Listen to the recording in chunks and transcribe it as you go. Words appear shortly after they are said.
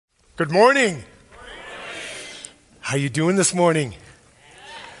Good morning. How you doing this morning?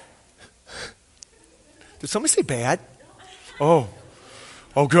 Did somebody say bad? Oh,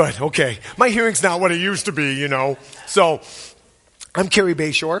 good. Okay. My hearing's not what it used to be, So, I'm Kerry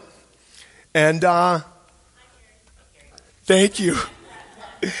Bayshore, and thank you.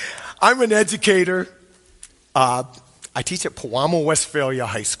 I'm an educator. I teach at Pewamo, Westphalia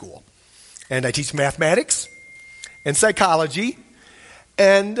High School, and I teach mathematics and psychology.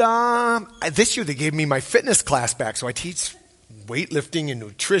 And this year they gave me my fitness class back, so I teach weightlifting and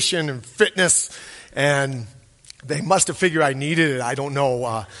nutrition and fitness, and they must have figured I needed it. I don't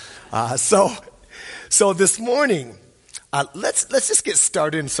know. So this morning, let's just get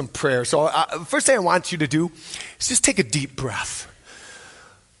started in some prayer. So first thing I want you to do is just take a deep breath.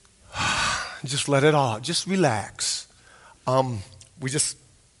 Just let it all. Just relax. We just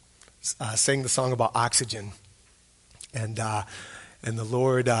sang the song about oxygen, and the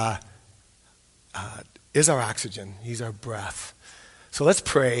Lord is our oxygen. He's our breath. So let's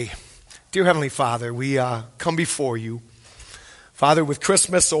pray. Dear Heavenly Father, we come before you. Father, with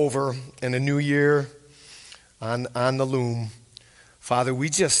Christmas over and a new year on the loom, Father, we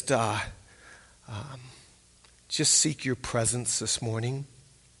just seek your presence this morning.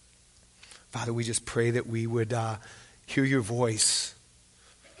 Father, we just pray that we would hear your voice.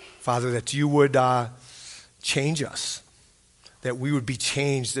 Father, that you would change us. That we would be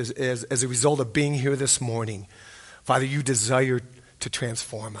changed as a result of being here this morning. Father, you desire to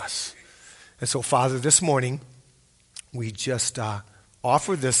transform us. And so, Father, this morning, we just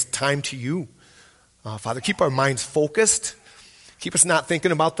offer this time to you. Father, keep our minds focused. Keep us not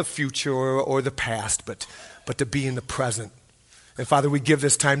thinking about the future or the past, but to be in the present. And Father, we give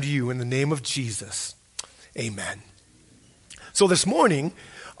this time to you in the name of Jesus. Amen. So this morning,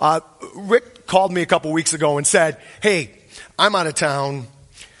 Rick called me a couple weeks ago and said, hey, I'm out of town.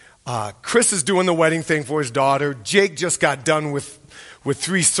 Chris is doing the wedding thing for his daughter. Jake just got done with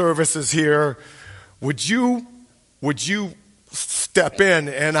 3 services here. Would you step in?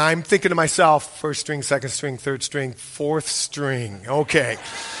 And I'm thinking to myself, first string, second string, third string, fourth string. Okay.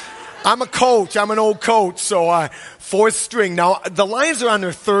 I'm a coach. I'm an old coach. So fourth string. Now, the Lions are on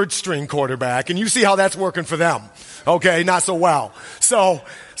their third string quarterback, and you see how that's working for them. Okay, not so well. So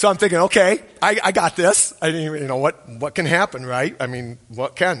I'm thinking, okay, I got this. I didn't even, what can happen, right? I mean,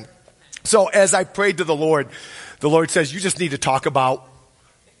 what can? So as I prayed to the Lord says, you just need to talk about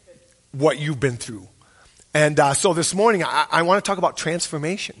what you've been through. And so this morning, I want to talk about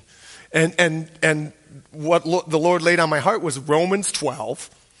transformation. And what the Lord laid on my heart was Romans 12,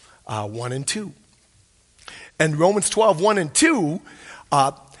 1 and 2. And Romans 12, 1 and 2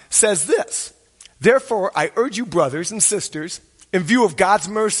 says this. Therefore, I urge you, brothers and sisters, in view of God's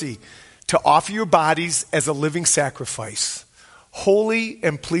mercy, to offer your bodies as a living sacrifice, holy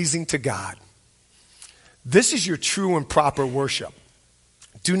and pleasing to God. This is your true and proper worship.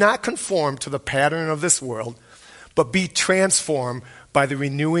 Do not conform to the pattern of this world, but be transformed by the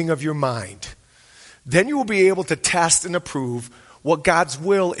renewing of your mind. Then you will be able to test and approve what God's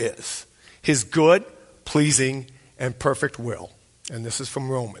will is, his good, pleasing, and perfect will. And this is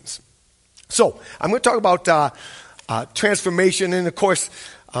from Romans. So, I'm going to talk about transformation, and of course,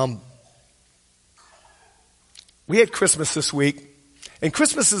 we had Christmas this week, and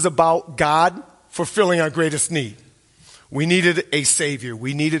Christmas is about God fulfilling our greatest need. We needed a Savior.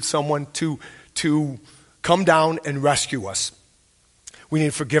 We needed someone to come down and rescue us. We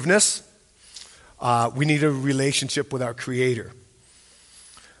needed forgiveness. We needed a relationship with our Creator.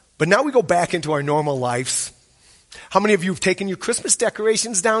 But now we go back into our normal lives. How many of you have taken your Christmas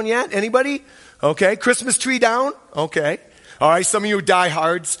decorations down yet? Anybody? Okay. Christmas tree down? Okay. All right. Some of you are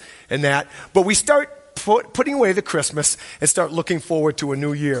diehards and that. But we start putting away the Christmas and start looking forward to a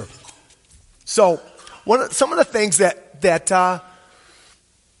new year. So some of the things that are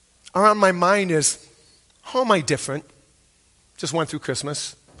on my mind is, how am I different? Just went through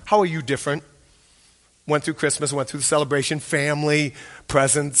Christmas. How are you different? Went through Christmas, went through the celebration, family,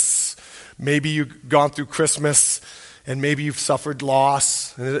 presents. Maybe you've gone through Christmas and maybe you've suffered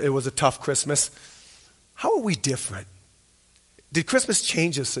loss and it was a tough Christmas. How are we different? Did Christmas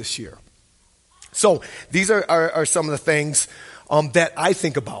change us this year? So these are some of the things that I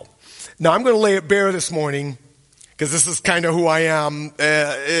think about. Now I'm going to lay it bare this morning because this is kind of who I am.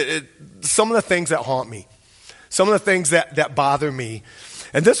 Some of the things that haunt me. Some of the things that bother me.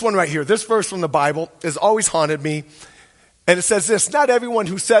 And this one right here, this verse from the Bible has always haunted me. And it says this, not everyone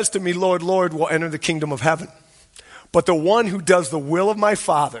who says to me, Lord, Lord, will enter the kingdom of heaven, but the one who does the will of my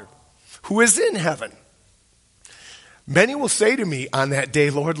Father who is in heaven. Many will say to me on that day,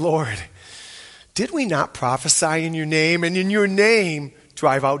 Lord, Lord, did we not prophesy in your name, and in your name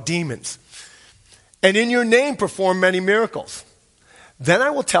drive out demons. And in your name perform many miracles. Then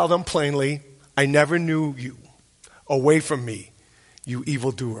I will tell them plainly, I never knew you. Away from me, you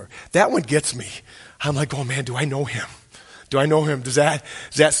evildoer. That one gets me. I'm like, oh man, do I know him? Do I know him? Does that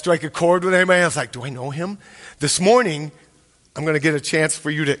strike a chord with anybody else? Like, do I know him? This morning, I'm going to get a chance for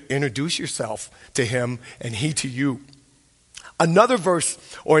you to introduce yourself to him and he to you. Another verse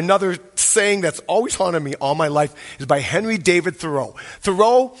or another saying that's always haunted me all my life is by Henry David Thoreau.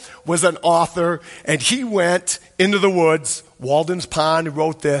 Thoreau was an author, and he went into the woods, Walden's Pond, and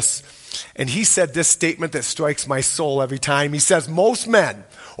wrote this. And he said this statement that strikes my soul every time. He says, most men,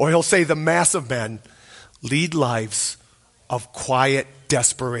 or he'll say the mass of men, lead lives of quiet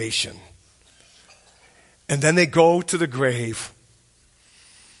desperation. And then they go to the grave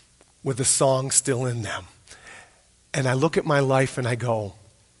with the song still in them. And I look at my life and I go,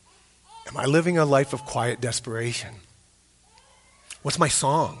 am I living a life of quiet desperation? What's my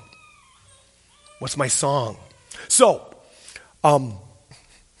song? What's my song? So, I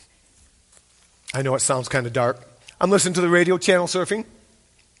know it sounds kind of dark. I'm listening to the radio, channel surfing.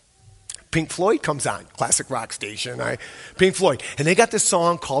 Pink Floyd comes on, classic rock station, Pink Floyd. And they got this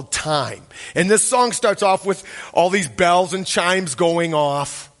song called Time. And this song starts off with all these bells and chimes going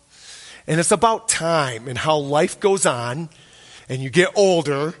off. And it's about time and how life goes on, and you get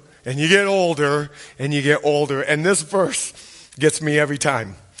older, and you get older, and you get older. And this verse gets me every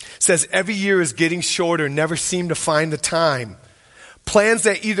time. It says, every year is getting shorter, never seem to find the time. Plans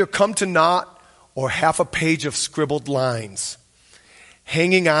that either come to naught or half a page of scribbled lines.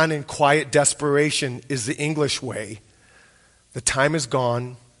 Hanging on in quiet desperation is the English way. The time is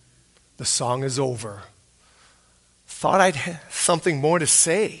gone. The song is over. Thought I'd have something more to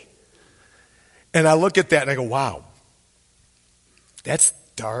say. And I look at that and I go, wow, that's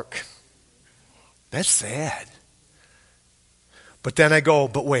dark. That's sad. But then I go,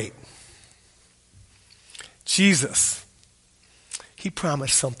 but wait. Jesus, he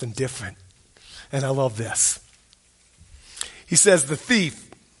promised something different. And I love this. He says, the thief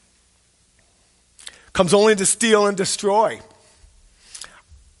comes only to steal and destroy.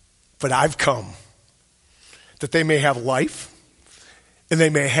 But I've come that they may have life and they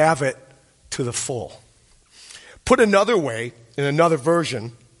may have it to the full. Put another way, in another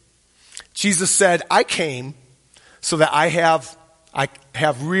version, Jesus said, I came so that I have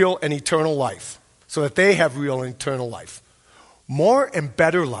real and eternal life, so that they have real and eternal life. More and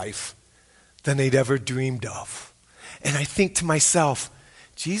better life than they'd ever dreamed of. And I think to myself,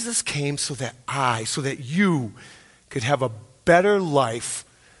 Jesus came so that you could have a better life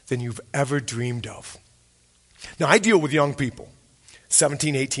than you've ever dreamed of. Now, I deal with young people,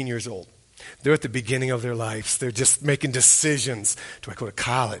 17, 18 years old. They're at the beginning of their lives. They're just making decisions. Do I go to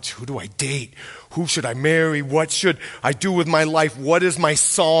college? Who do I date? Who should I marry? What should I do with my life? What is my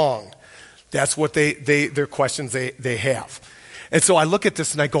song? That's what their questions they have. And so I look at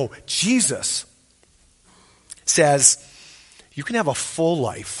this and I go, Jesus says, you can have a full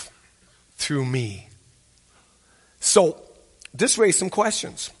life through me. So this raised some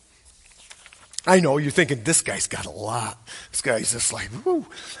questions. I know you're thinking, this guy's got a lot. This guy's just like, whoo.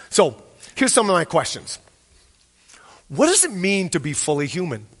 So here's some of my questions. What does it mean to be fully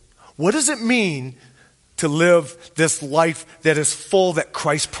human? What does it mean to live this life that is full that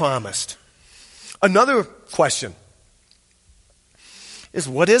Christ promised? Another question is,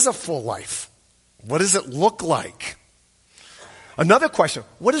 what is a full life? What does it look like? Another question,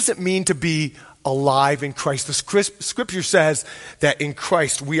 what does it mean to be alive in Christ? The scripture says that in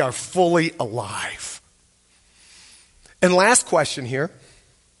Christ we are fully alive. And last question here,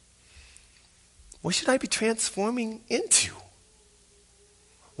 what should I be transforming into?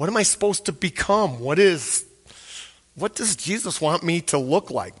 What am I supposed to become? What does Jesus want me to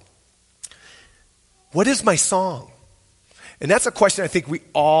look like? What is my song? And that's a question I think we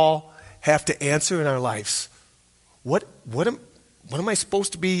all have to answer in our lives. What am I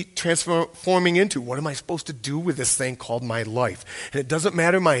supposed to be transforming into? What am I supposed to do with this thing called my life? And it doesn't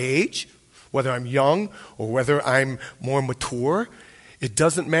matter my age, whether I'm young or whether I'm more mature. It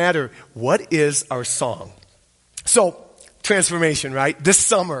doesn't matter. What is our song? So, transformation, right? This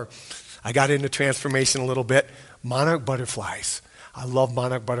summer, I got into transformation a little bit. Monarch butterflies. I love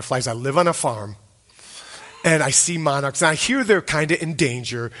monarch butterflies. I live on a farm. And I see monarchs. And I hear they're kind of in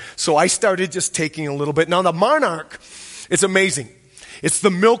danger. So I started just taking a little bit. Now, the monarch, it's amazing. It's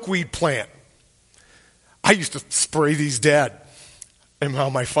the milkweed plant. I used to spray these dead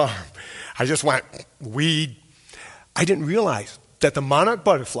on my farm. I just went, weed. I didn't realize that the monarch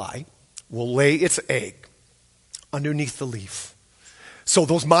butterfly will lay its egg underneath the leaf. So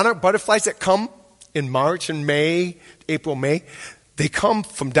those monarch butterflies that come in March and May, April, May, They come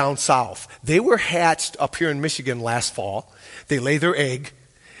from down south. They were hatched up here in Michigan last fall. They lay their egg.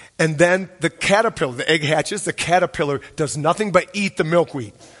 And then the caterpillar, the egg hatches, the caterpillar does nothing but eat the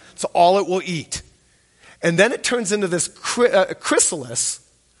milkweed. It's all it will eat. And then it turns into this chrysalis.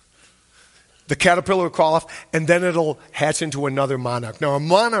 The caterpillar will crawl off, and then it'll hatch into another monarch. Now, a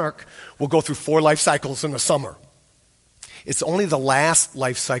monarch will go through 4 life cycles in the summer. It's only the last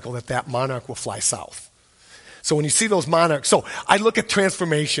life cycle that monarch will fly south. So when you see those monarchs, so I look at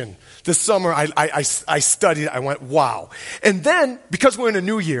transformation. This summer, I studied, I went, wow. And then, because we're in a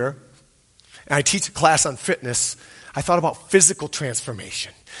new year, and I teach a class on fitness, I thought about physical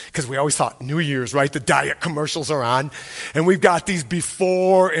transformation. Because we always thought New Year's, right? The diet commercials are on. And we've got these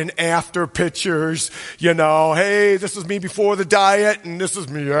before and after pictures. You know, hey, this is me before the diet, and this is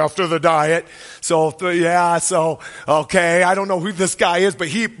me after the diet. So, okay, I don't know who this guy is, but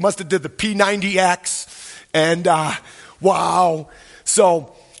he must have did the P90X. And, wow.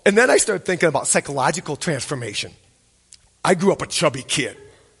 So, and then I started thinking about psychological transformation. I grew up a chubby kid.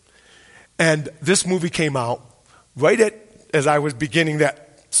 And this movie came out right as I was beginning that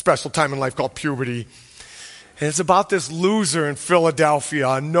special time in life called puberty. And it's about this loser in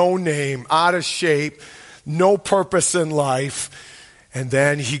Philadelphia, no name, out of shape, no purpose in life. And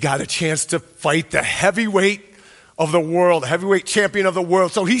then he got a chance to fight the heavyweight of the world, heavyweight champion of the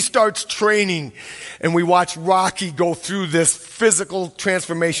world. So he starts training, and we watch Rocky go through this physical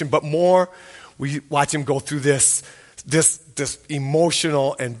transformation, but more, we watch him go through this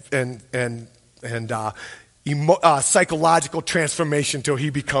emotional and psychological transformation till he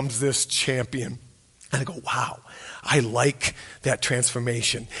becomes this champion. And I go, wow, I like that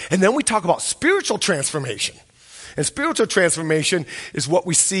transformation. And then we talk about spiritual transformation. And spiritual transformation is what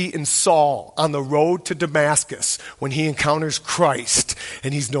we see in Saul on the road to Damascus when he encounters Christ.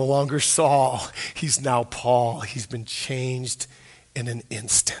 And he's no longer Saul. He's now Paul. He's been changed in an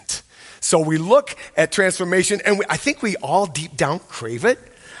instant. So we look at transformation, and I think we all deep down crave it.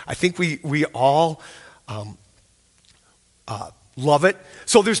 I think we all love it.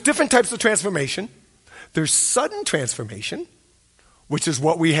 So there's different types of transformation. There's sudden transformation, which is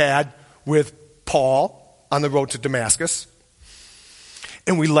what we had with Paul on the road to Damascus.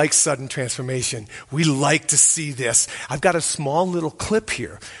 And we like sudden transformation. We like to see this. I've got a small little clip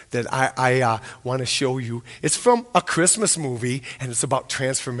here that I want to show you. It's from a Christmas movie, and it's about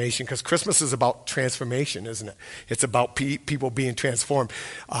transformation, because Christmas is about transformation, isn't it? It's about people being transformed.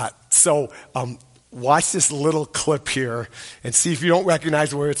 So watch this little clip here and see if you don't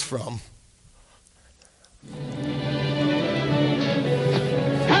recognize where it's from.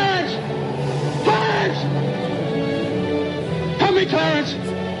 Clarence!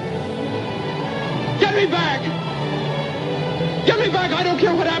 Get me back! Get me back! I don't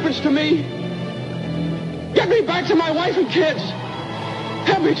care what happens to me! Get me back to my wife and kids!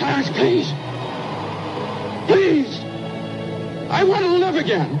 Help me, Clarence, please! Please! I want to live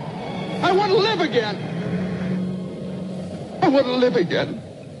again! I want to live again! I want to live again!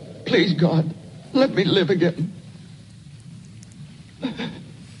 Please, God, let me live again.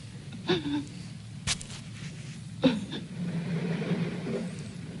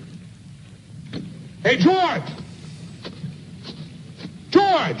 Hey, George!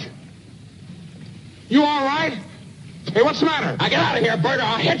 George! You all right? Hey, what's the matter? Now get out of here, Bert, or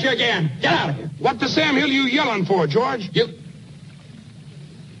I'll hit you again. Get out of here. What the Sam Hill you yelling for, George?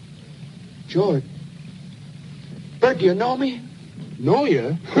 George. Bert, do you know me? Know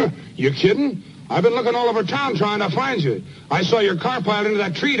you? You kidding? I've been looking all over town trying to find you. I saw your car piled into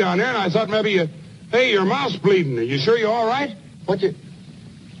that tree down there, and I thought maybe you... Hey, your mouth's bleeding. Are you sure you're all right? What you...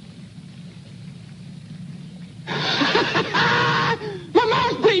 My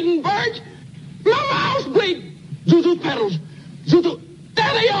mouth's bleeding, Bert! My mouth's bleeding! Zuzu pedals! Zuzu...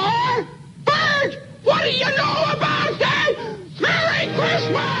 There they are! Bert! What do you know about that? Merry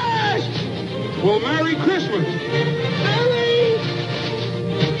Christmas! Well, Merry Christmas. Merry!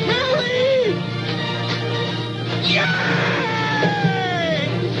 Merry! Yay!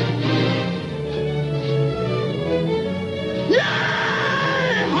 Yay!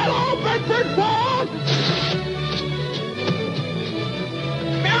 Hello, Bedford Falls!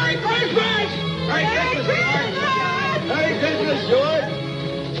 Merry Christmas! Merry Christmas, Merry Christmas, George!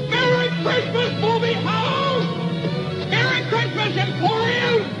 Merry Christmas, movie house! Merry Christmas,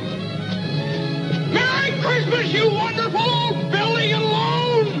 Emporium! Merry Christmas, you wonderful old building and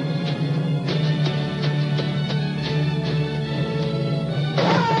loan!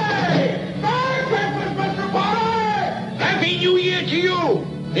 Hey! Merry Christmas, Mr. Potter! Happy New Year to you!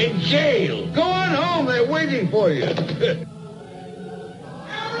 In jail. Go on home. They're waiting for you.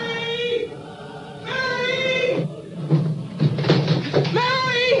 Mary! Mary!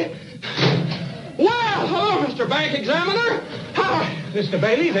 Mr. Bank Examiner. Mr.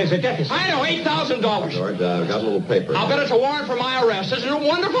 Bailey, there's a deficit. I know, $8,000. George, I've got a little paper. I'll bet it's a warrant for my arrest. Isn't it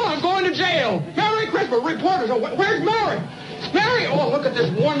wonderful? I'm going to jail. Merry Christmas. Reporters. Where's Mary? Mary! Oh, look at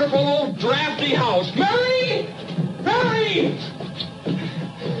this wonderful old drafty house. Mary! Mary!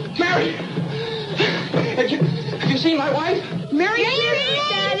 Mary! Have you seen my wife? Mary, Daddy.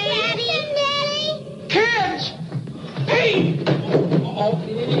 Kids! Hey! Oh.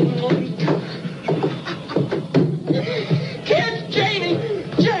 Kids,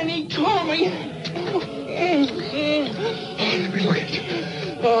 Janie told me. Let me look at you.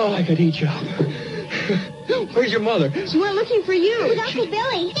 Oh, I could eat you up. Where's your mother? We're looking for you. With Uncle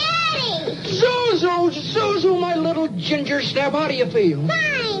Billy. Daddy! Suzu, my little ginger snap. How do you feel?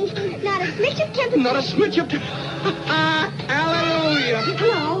 Fine. Not a smidge of temper. Not a smidge of Hallelujah.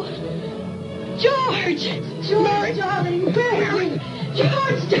 Hello. George, darling, where are you?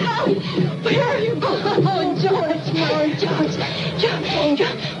 George, darling, where are you? Oh, George.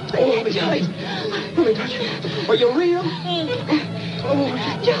 Let me touch you. Are you real?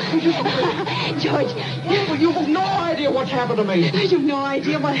 George. You have no idea what's happened to me. You have no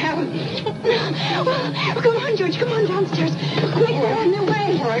idea what happened. Oh, come on, George. Come on downstairs. Quick, they're on their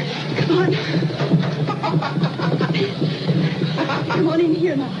way. All right. Come on. Come on in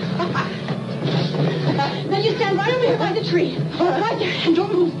here now. Now you stand right over here by the tree. Right there. And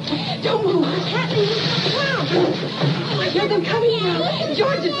don't move. What's happening? Wow. Oh, I hear them coming now.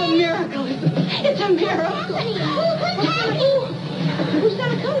 George, it's a miracle. It's a miracle. What's happening? Who's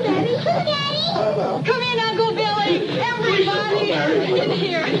going to come, Daddy? Come in, Uncle Billy. Everybody in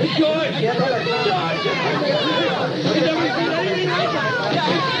here. George.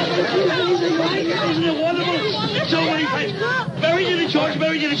 Isn't it wonderful? So many friends. Mary did it, George.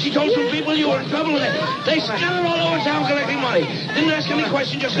 Mary did it. She told some people you were in trouble with it. They scattered all over town collecting money. Didn't ask any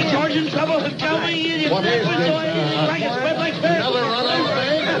questions. Just said, George in trouble. Tell me. What is this? Another run on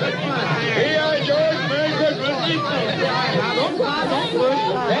fame? Here, George. Merry Christmas.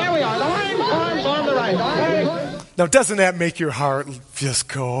 There we are. The line farms on the right. Now, doesn't that make your heart just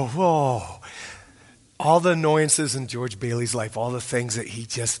go, whoa? All the annoyances in George Bailey's life, all the things that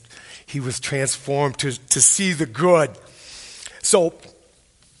he was transformed to see the good. So,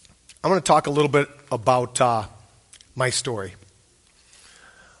 I'm going to talk a little bit about my story.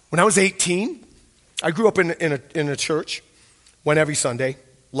 When I was 18, I grew up in a church, went every Sunday,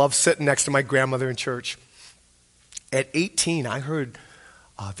 loved sitting next to my grandmother in church. At 18, I heard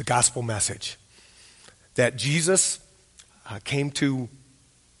the gospel message that Jesus came to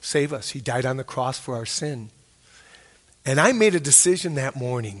save us. He died on the cross for our sin. And I made a decision that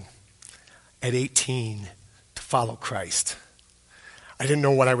morning at 18 to follow Christ. I didn't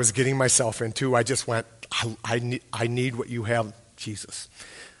know what I was getting myself into. I just went, I need what you have, Jesus.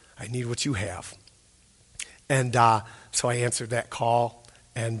 I need what you have. And so I answered that call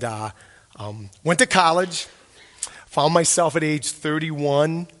and went to college. Found myself at age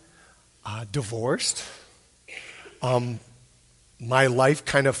 31 divorced. My life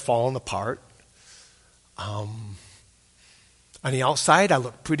kind of fallen apart. On the outside, I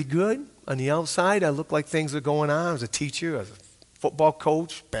looked pretty good. On the outside, I looked like things were going on. I was a teacher, I was a football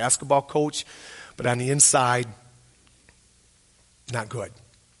coach, basketball coach. But on the inside, not good.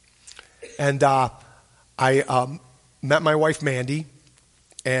 And I met my wife, Mandy.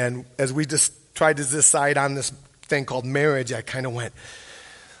 And as we just tried to decide on this thing called marriage, I kind of went,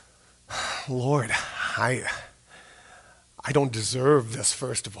 Lord, I don't deserve this,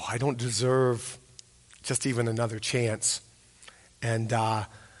 first of all. I don't deserve just even another chance. And got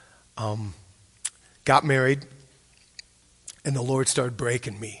married, and the Lord started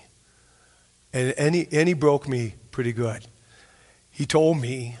breaking me. And he broke me pretty good. He told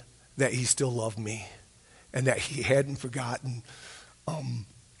me that he still loved me and that he hadn't forgotten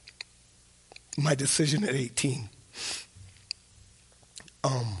my decision at 18.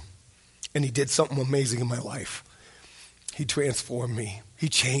 And he did something amazing in my life. He transformed me. He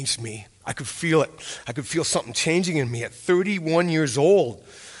changed me. I could feel it. I could feel something changing in me at 31 years old.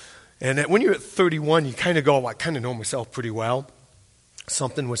 And when you're at 31, you kind of go, I kind of know myself pretty well.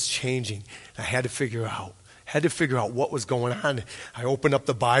 Something was changing. I had to figure out what was going on. I opened up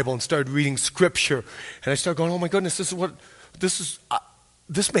the Bible and started reading Scripture. And I started going, oh my goodness, this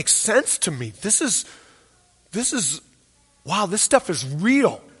makes sense to me. This is, wow, this stuff is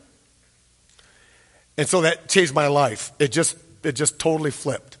real. And so that changed my life. It just totally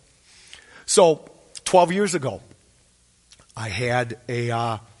flipped. So 12 years ago, I had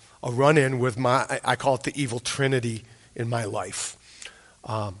a run-in with I call it the evil trinity in my life.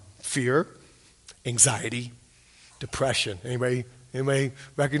 Fear, anxiety, depression. Anybody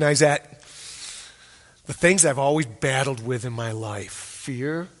recognize that? the things I've always battled with in my life: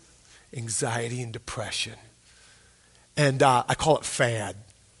 fear, anxiety, and depression. And I call it fad,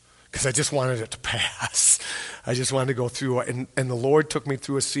 because I just wanted it to pass. I just wanted to go through it. And the Lord took me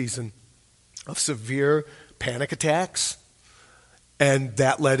through a season of severe panic attacks, and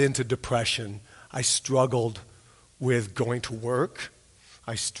that led into depression. I struggled with going to work.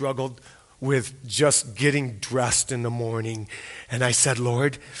 I struggled with just getting dressed in the morning. And I said,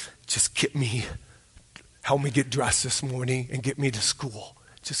 Lord, just help me get dressed this morning and get me to school.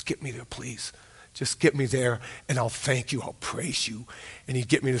 Just get me there, please. Just get me there, and I'll thank you. I'll praise you. And he'd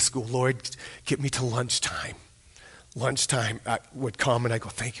get me to school. Lord, get me to lunchtime. Lunchtime would come, and I go,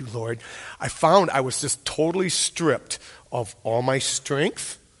 thank you, Lord. I found I was just totally stripped of all my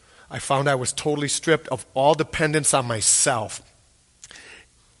strength. I found I was totally stripped of all dependence on myself.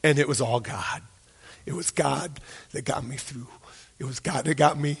 And it was all God. It was God that got me through. It was God that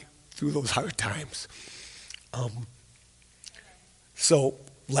got me through those hard times. So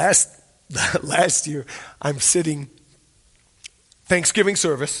last year, I'm sitting Thanksgiving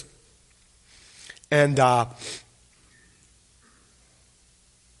service, and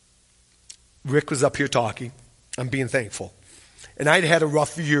Rick was up here talking. I'm being thankful. And I'd had a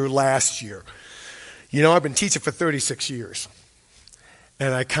rough year last year. You know, I've been teaching for 36 years.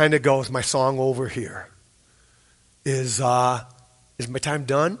 And I kind of go, is my song over here? Is my time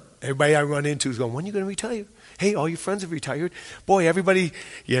done? Everybody I run into is going, when are you going to retire? Hey, all your friends have retired. Boy, everybody,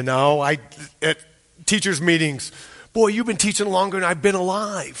 at teachers' meetings, boy, you've been teaching longer than I've been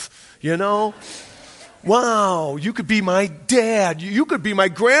alive, Wow, you could be my dad. You could be my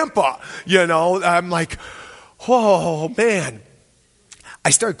grandpa, I'm like, oh, man. I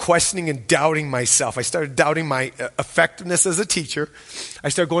started questioning and doubting myself. I started doubting my effectiveness as a teacher. I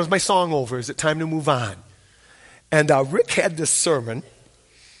started going, is my song over? Is it time to move on? And Rick had this sermon,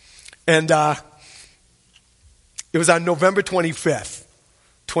 and it was on November 25th,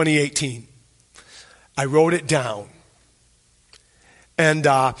 2018. I wrote it down. And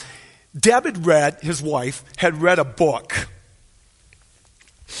Deb his wife, had read a book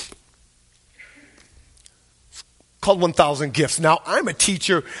called 1,000 Gifts. Now, I'm a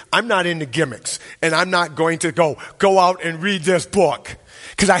teacher. I'm not into gimmicks. And I'm not going to go out and read this book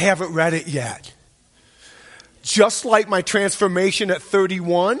because I haven't read it yet. Just like my transformation at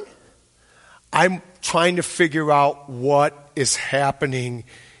 31, I'm trying to figure out what is happening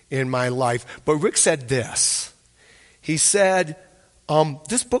in my life. But Rick said this. He said,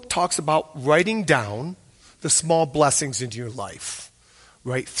 this book talks about writing down the small blessings in your life.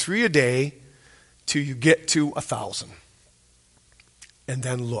 Write 3 a day till you get to 1,000. And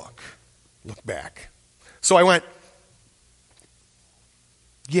then look back. So I went,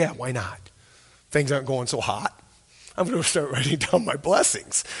 yeah, why not? Things aren't going so hot. I'm going to start writing down my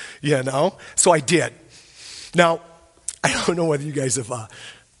blessings, So I did. Now, I don't know whether you guys have,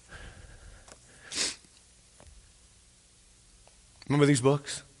 remember these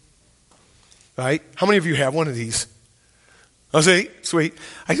books? Right? How many of you have one of these? Oh, see? Sweet.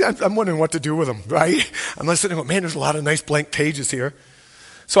 I'm wondering what to do with them, right? I'm listening and go, man, there's a lot of nice blank pages here.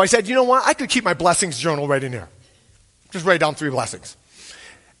 So I said, you know what? I could keep my blessings journal right in here. Just write down 3 blessings.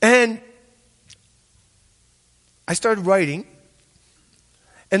 And I started writing.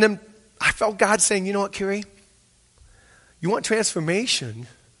 And then I felt God saying, you know what, Carrie? You want transformation,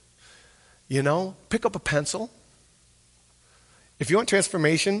 pick up a pencil. If you want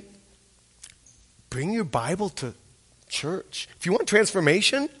transformation, bring your Bible to church. If you want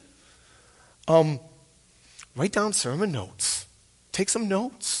transformation, write down sermon notes. Take some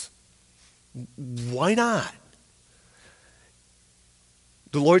notes. Why not?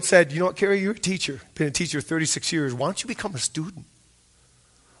 The Lord said, you know what, Carrie, you're a teacher. Been a teacher 36 years. Why don't you become a student?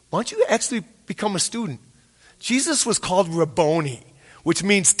 Why don't you actually become a student? Jesus was called Rabboni, which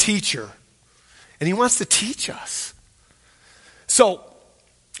means teacher. And he wants to teach us. So,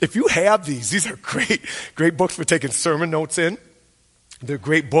 if you have these are great books for taking sermon notes in. They're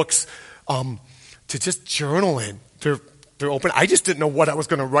great books to just journal in. They're open. I just didn't know what I was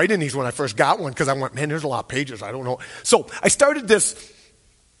going to write in these when I first got one because I went, man, there's a lot of pages. I don't know. So I started this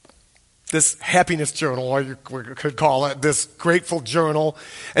happiness journal, or you could call it this grateful journal.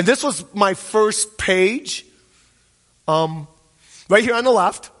 And this was my first page, right here on the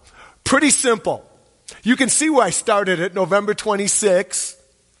left. Pretty simple. You can see where I started it, November 26th.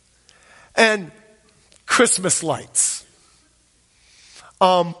 And Christmas lights.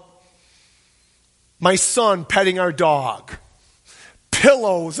 My son petting our dog.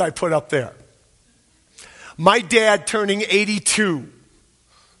 Pillows I put up there. My dad turning 82.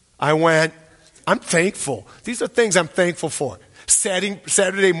 I went, I'm thankful. These are things I'm thankful for.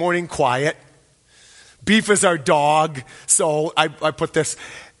 Saturday morning quiet. Beef is our dog, so I put this.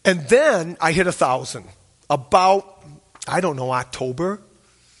 And then I hit 1,000. About, October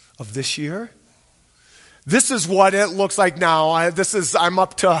of this year. This is what it looks like now. I'm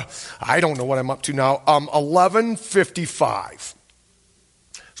up to, I don't know what I'm up to now. 1155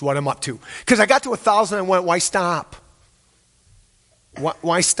 is what I'm up to. Because I got to 1,000 and went, why stop?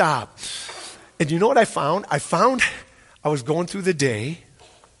 Why stop? And you know what I found? I was going through the day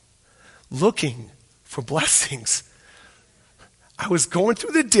looking for blessings. I was going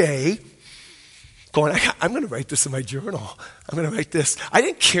through the day going, I'm going to write this in my journal. I'm going to write this. I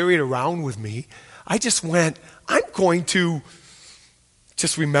didn't carry it around with me. I just went, I'm going to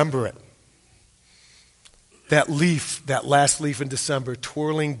just remember it. That leaf, that last leaf in December,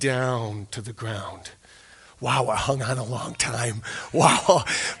 twirling down to the ground. Wow, I hung on a long time. Wow,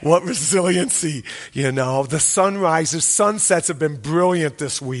 what resiliency. The sunrises, sunsets have been brilliant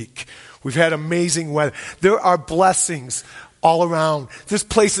this week. We've had amazing weather. There are blessings all around. This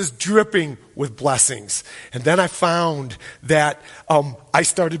place is dripping with blessings. And then I found that I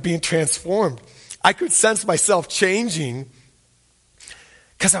started being transformed. I could sense myself changing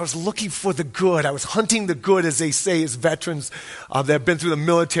because I was looking for the good. I was hunting the good, as they say, as veterans that have been through the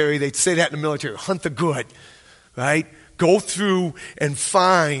military. They'd say that in the military, hunt the good, right? Go through and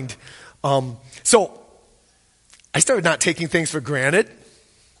find. So I started not taking things for granted.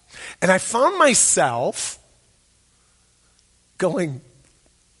 And I found myself going,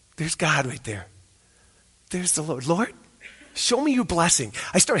 there's God right there. There's the Lord. Lord, show me your blessing.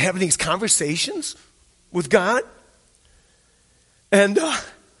 I started having these conversations with God. And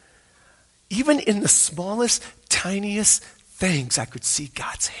even in the smallest, tiniest things, I could see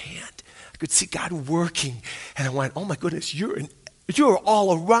God's hand. I could see God working. And I went, oh my goodness, you're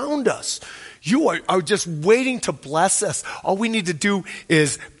all around us. You are just waiting to bless us. All we need to do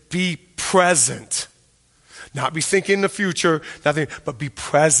is be present. Not be thinking in the future, nothing, but be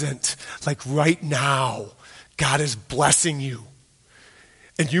present. Like right now, God is blessing you.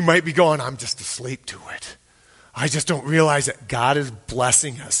 And you might be going, I'm just asleep to it. I just don't realize that God is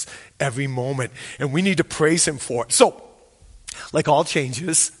blessing us every moment. And we need to praise him for it. So, like all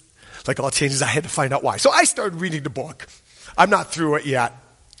changes, I had to find out why. So I started reading the book. I'm not through it yet.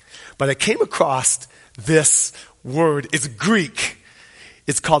 But I came across this word. It's Greek.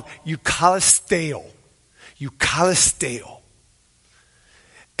 It's called eucharisteo. Eucharisteo.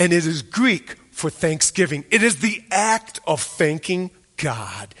 And it is Greek for thanksgiving. It is the act of thanking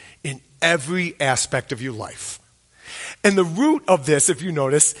God in every aspect of your life. And the root of this, if you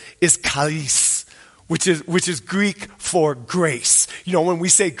notice, is charis, which is Greek for grace. When we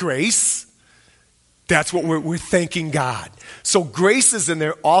say grace, that's what we're thanking God. So grace is in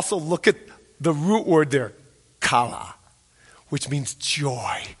there. Also look at the root word there, kala, which means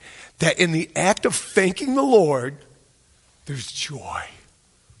joy. That in the act of thanking the Lord, there's joy.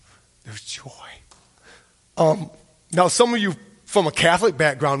 There's joy. Now, some of you from a Catholic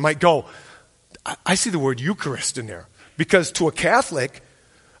background might go, I see the word Eucharist in there. Because to a Catholic,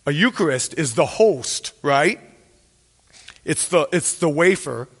 a Eucharist is the host, right? It's the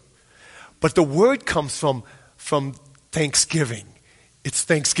wafer. But the word comes from thanksgiving. It's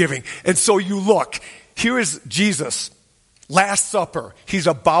thanksgiving. And so you look, here is Jesus, Last Supper. He's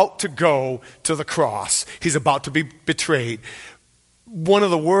about to go to the cross. He's about to be betrayed. One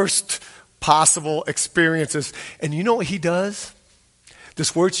of the worst possible experiences. And you know what he does?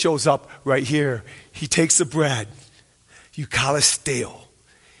 This word shows up right here. He takes the bread, eucharisteo.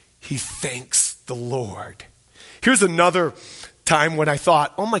 He thanks the Lord. Here's another time when I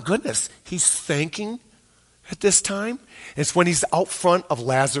thought, oh my goodness, he's thanking at this time. It's when he's out front of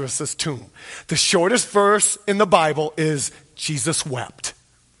Lazarus' tomb. The shortest verse in the Bible is Jesus wept.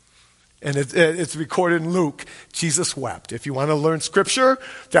 And it's recorded in Luke. Jesus wept. If you want to learn scripture,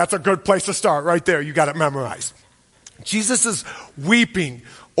 that's a good place to start right there. You got it memorized. Jesus is weeping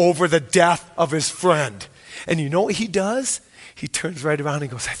over the death of his friend. And you know what he does? He turns right around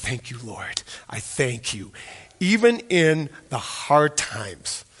and goes, I thank you, Lord. I thank you. Even in the hard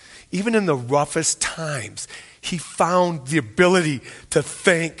times, even in the roughest times, he found the ability to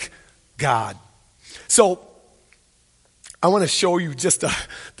thank God. So I want to show you just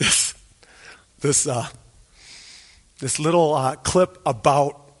this little clip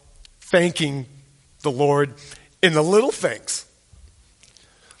about thanking the Lord in the little things.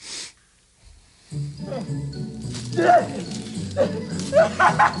 I'm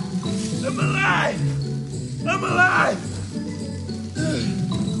alive! I'm alive!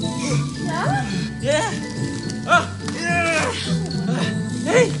 Yeah? Oh, yeah!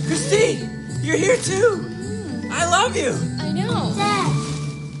 Hey, Christine! You're here too! I love you! I know. Dad,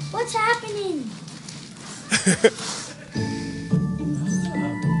 what's happening?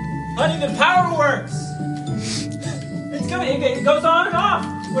 Honey, the power works. It's coming. It goes on and off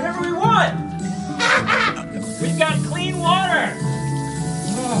whenever we want. We've got clean water.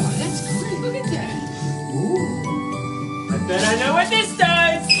 Oh, that's great. Look at that. I bet I know what this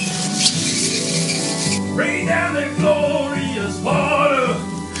does. Rain down the glorious water.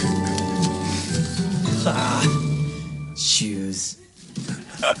 Shoes.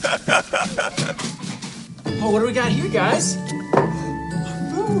 Oh, what do we got here, guys?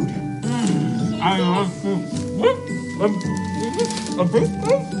 Food. I love food. A big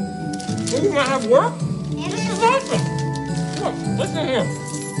food? We might have work? This is awesome. Look, listen here.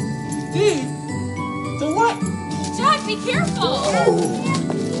 Steve, the what? Jack, be careful.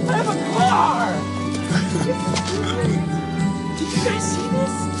 I have a car. Did you guys see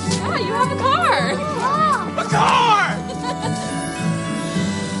this? Yeah, you have a car. A car!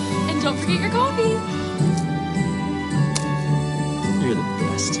 And don't forget your coffee. You're the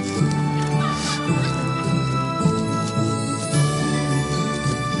best.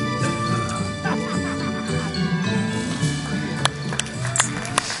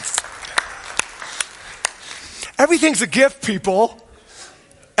 Everything's a gift, people.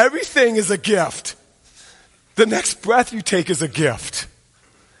 Everything is a gift. The next breath you take is a gift.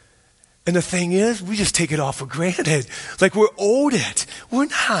 And the thing is, we just take it all for granted. Like we're owed it. We're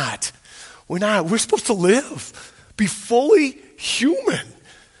not. We're not. We're supposed to live. Be fully human.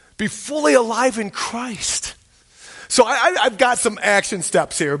 Be fully alive in Christ. So I've got some action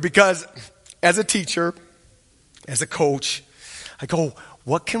steps here because as a teacher, as a coach, I go,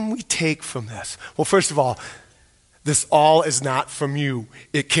 what can we take from this? Well, first of all, this all is not from you.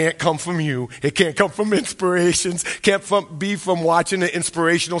 It can't come from you. It can't come from inspirations. Can't be from watching an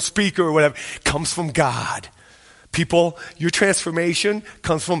inspirational speaker or whatever. It comes from God. People, your transformation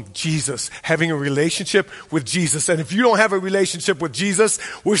comes from Jesus, having a relationship with Jesus. And if you don't have a relationship with Jesus,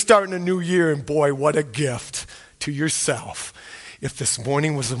 we're starting a new year, and boy, what a gift to yourself. If this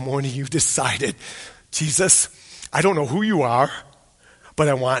morning was the morning you decided, Jesus, I don't know who you are, but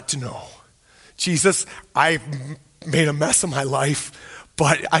I want to know. Jesus, I've made a mess of my life,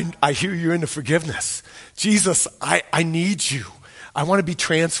 but I hear you're into forgiveness. Jesus, I need you. I want to be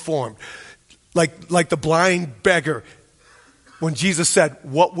transformed. Like the blind beggar, when Jesus said,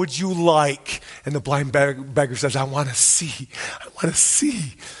 what would you like? And the blind beggar says, I want to see. I want to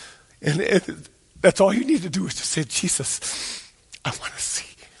see. And that's all you need to do is to say, Jesus, I want to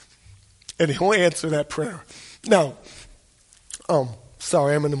see. And he'll answer that prayer. Now,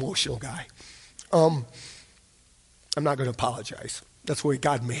 sorry, I'm an emotional guy. I'm not going to apologize. That's the way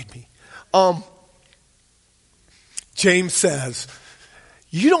God made me. James says,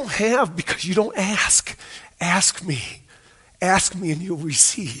 you don't have because you don't ask. Ask me. Ask me and you'll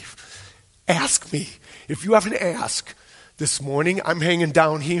receive. Ask me. If you haven't asked this morning, I'm hanging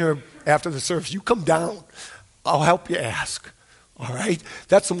down here after the service. You come down. I'll help you ask. All right?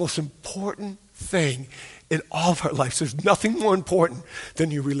 That's the most important thing in all of our lives. There's nothing more important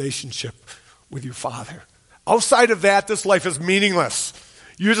than your relationship with your Father. Outside of that, this life is meaningless.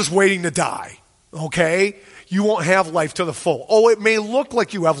 You're just waiting to die, okay? You won't have life to the full. Oh, it may look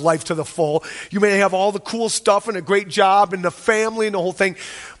like you have life to the full. You may have all the cool stuff and a great job and the family and the whole thing.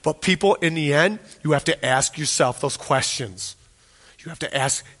 But people, in the end, you have to ask yourself those questions. You have to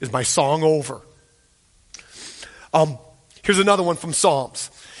ask, is my song over? Here's another one from Psalms.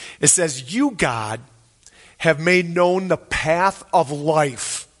 It says, you, God, have made known the path of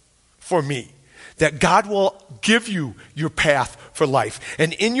life for me. That God will give you your path for life.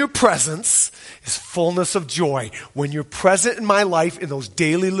 And in your presence is fullness of joy. When you're present in my life, in those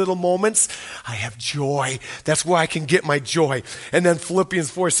daily little moments, I have joy. That's where I can get my joy. And then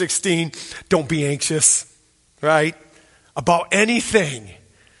Philippians 4:16, don't be anxious, right? About anything,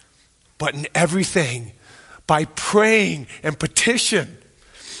 but in everything, by praying and petition.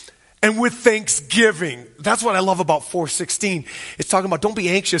 And with thanksgiving. That's what I love about 4:16. It's talking about don't be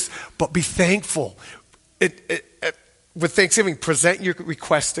anxious, but be thankful. With thanksgiving, present your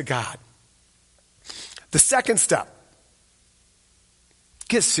request to God. The second step,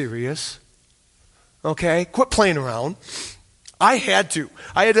 get serious. Okay? Quit playing around. I had to.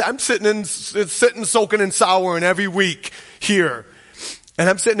 I'm sitting soaking and souring every week here. And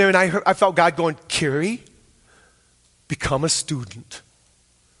I'm sitting there and I felt God going, Carrie, become a student.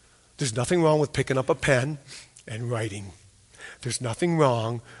 There's nothing wrong with picking up a pen and writing. There's nothing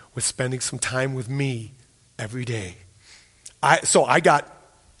wrong with spending some time with me every day. So I got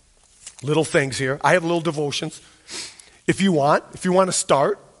little things here. I have little devotions. If you want to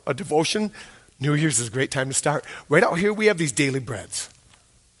start a devotion, New Year's is a great time to start. Right out here we have these daily breads.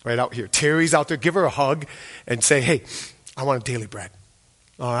 right out here. Terry's out there. Give her a hug and say, hey, I want a daily bread.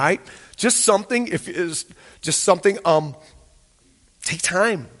 All right? Just something, take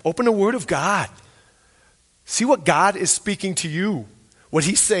time. Open the Word of God. See what God is speaking to you, what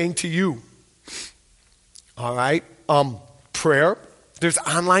He's saying to you. All right? Prayer. There's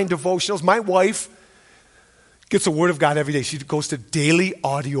online devotionals. My wife gets the Word of God every day. She goes to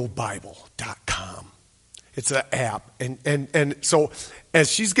dailyaudiobible.com. It's an app. And so as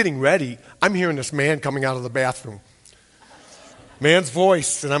she's getting ready, I'm hearing this man coming out of the bathroom. Man's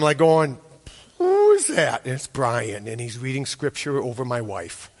voice. And I'm like going, who is that? And it's Brian. And he's reading scripture over my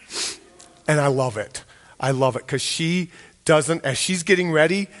wife. And I love it. I love it because she doesn't, as she's getting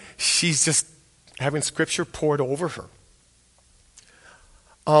ready, she's just having scripture poured over her.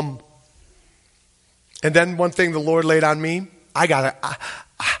 And then one thing the Lord laid on me, I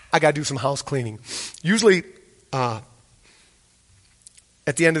gotta do some house cleaning. Usually, at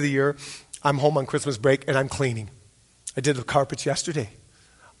the end of the year, I'm home on Christmas break and I'm cleaning. I did the carpets yesterday.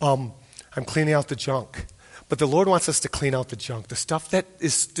 I'm cleaning out the junk. But the Lord wants us to clean out the junk, the stuff that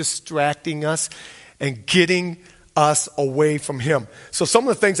is distracting us and getting us away from Him. So some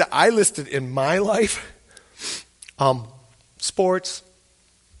of the things that I listed in my life, sports,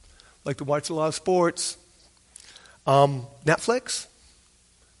 like to watch a lot of sports, Netflix,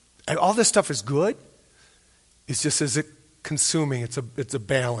 and all this stuff is good. It's just, is it consuming? It's a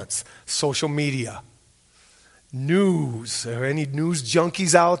balance. Social media, news. Are any news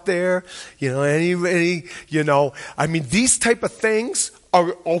junkies out there? These type of things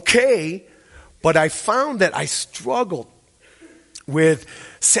are okay, but I found that I struggled with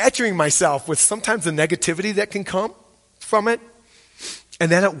saturating myself with sometimes the negativity that can come from it. And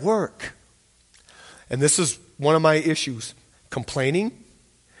then at work, and this is one of my issues, complaining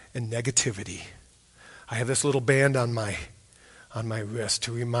and negativity. I have this little band on my wrist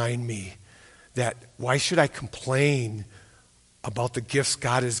to remind me that why should I complain about the gifts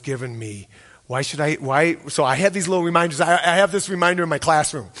God has given me? So I have these little reminders. I have this reminder in my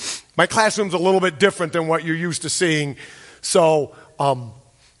classroom. My classroom's a little bit different than what you're used to seeing. So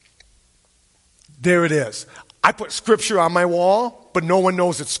there it is. I put scripture on my wall, but no one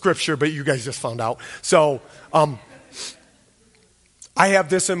knows it's scripture, but you guys just found out. So I have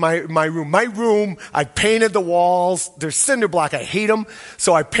this in my room. My room, I painted the walls. They're cinder block. I hate them.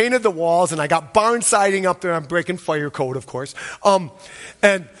 So I painted the walls, and I got barn siding up there. I'm breaking fire code, of course. And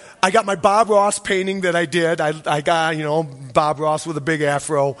I got my Bob Ross painting that I did. I got, Bob Ross with a big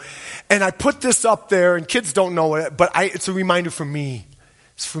afro. And I put this up there, and kids don't know it, but it's a reminder for me.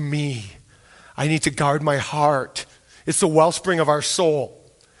 It's for me. I need to guard my heart. It's the wellspring of our soul.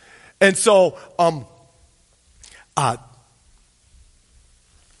 And so, I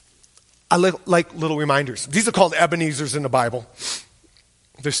like little reminders. These are called Ebenezer's in the Bible.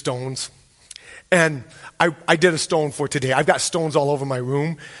 They're stones. And I did a stone for today. I've got stones all over my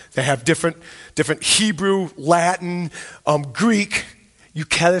room that have different Hebrew, Latin, Greek.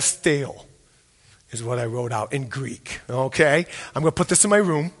 Eucharisteo is what I wrote out in Greek. Okay? I'm going to put this in my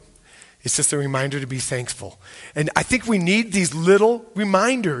room. It's just a reminder to be thankful. And I think we need these little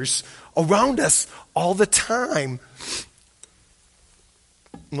reminders around us all the time.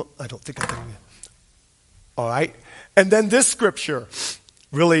 No, I don't think I can. All right. And then this scripture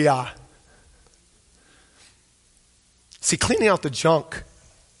really, see, cleaning out the junk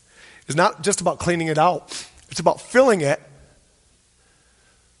is not just about cleaning it out. It's about filling it.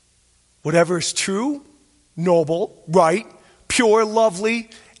 Whatever is true, noble, right, pure,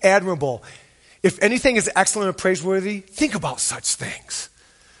 lovely, admirable. If anything is excellent and praiseworthy, think about such things.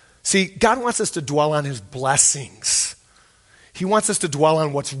 See, God wants us to dwell on His blessings. He wants us to dwell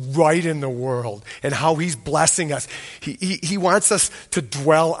on what's right in the world and how He's blessing us. He wants us to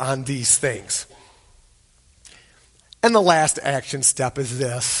dwell on these things. And the last action step is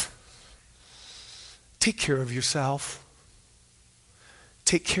this. Take care of yourself.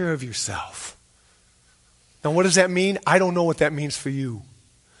 Take care of yourself. Now, what does that mean? I don't know what that means for you.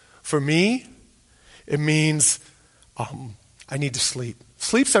 For me, it means I need to sleep.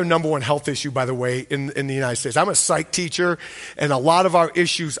 Sleep's our number one health issue, by the way, in the United States. I'm a psych teacher, and a lot of our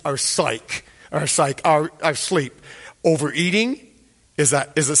issues are sleep. Overeating is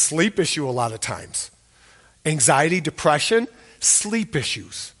a sleep issue a lot of times. Anxiety, depression, sleep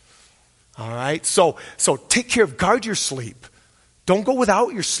issues. All right? So take care of, guard your sleep. Don't go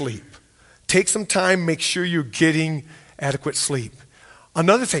without your sleep. Take some time, make sure you're getting adequate sleep.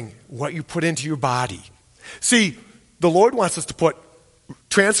 Another thing, what you put into your body. See, the Lord wants us to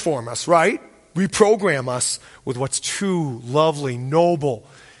transform us, right? Reprogram us with what's true, lovely, noble.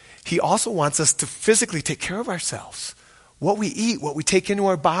 He also wants us to physically take care of ourselves. What we eat, what we take into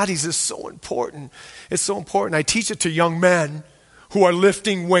our bodies is so important. It's so important. I teach it to young men who are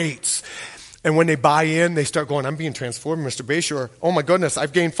lifting weights. And when they buy in, they start going, I'm being transformed, Mr. Bayshore. Oh my goodness,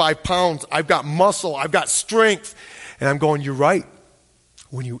 I've gained 5 pounds. I've got muscle. I've got strength. And I'm going, you're right.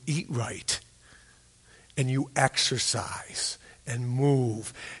 When you eat right and you exercise and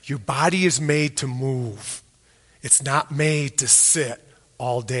move, your body is made to move. It's not made to sit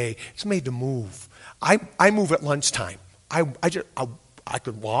all day. It's made to move. I move at lunchtime. I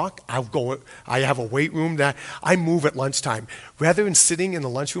could walk. I have a weight room that I move at lunchtime. Rather than sitting in the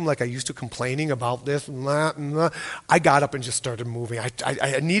lunchroom like I used to complaining about this and that, I got up and just started moving.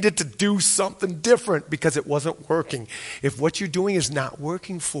 I needed to do something different because it wasn't working. If what you're doing is not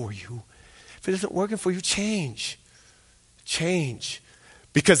working for you, if it isn't working for you, change. Change.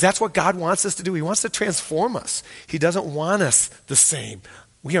 Because that's what God wants us to do. He wants to transform us. He doesn't want us the same.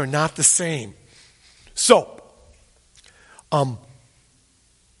 We are not the same. So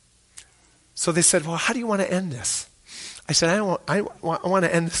they said, well, how do you want to end this? I said, I want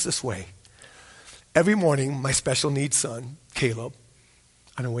to end this way. Every morning, my special needs son, Caleb,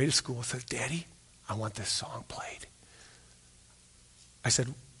 on the way to school, says, Daddy, I want this song played. I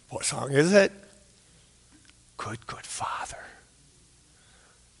said, what song is it? Good, Good Father.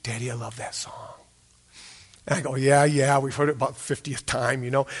 Daddy, I love that song. And I go, yeah, we've heard it about the 50th time,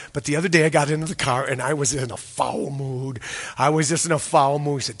 But the other day I got into the car and I was in a foul mood. I was just in a foul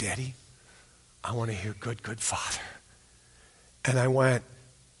mood. He said, Daddy, I want to hear Good, Good Father. And I went,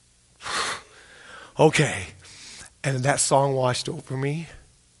 okay. And that song washed over me.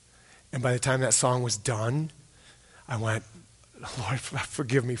 And by the time that song was done, I went, Lord,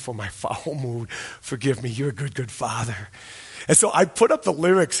 forgive me for my foul mood. Forgive me. You're a good, good Father. And so I put up the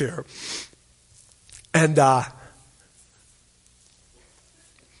lyrics here. And I've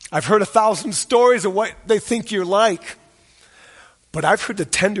heard 1,000 stories of what they think you're like. But I've heard the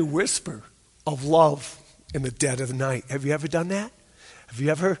tender whisper of love in the dead of the night. Have you ever done that? Have you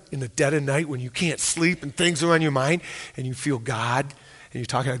ever, in the dead of night, when you can't sleep and things are on your mind, and you feel God, and you're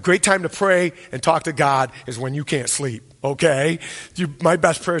talking, a great time to pray and talk to God is when you can't sleep, okay? My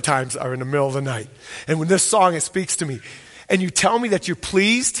best prayer times are in the middle of the night. And when this song, it speaks to me. And you tell me that you're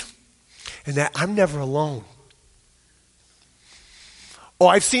pleased and that I'm never alone. Oh,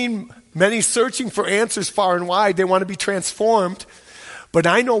 I've seen many searching for answers far and wide. They want to be transformed. But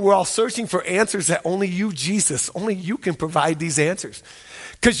I know we're all searching for answers that only you, Jesus, only you can provide these answers.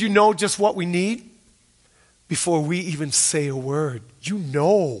 Because you know just what we need before we even say a word. You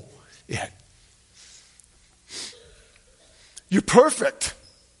know it. You're perfect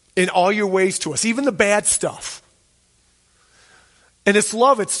in all your ways to us, even the bad stuff. And it's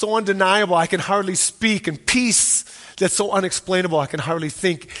love, it's so undeniable, I can hardly speak, and peace that's so unexplainable, I can hardly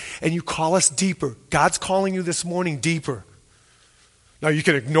think. And you call us deeper. God's calling you this morning deeper. Now you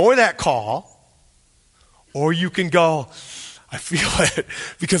can ignore that call, or you can go, I feel it.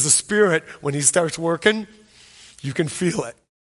 Because the Spirit, when He starts working, you can feel it.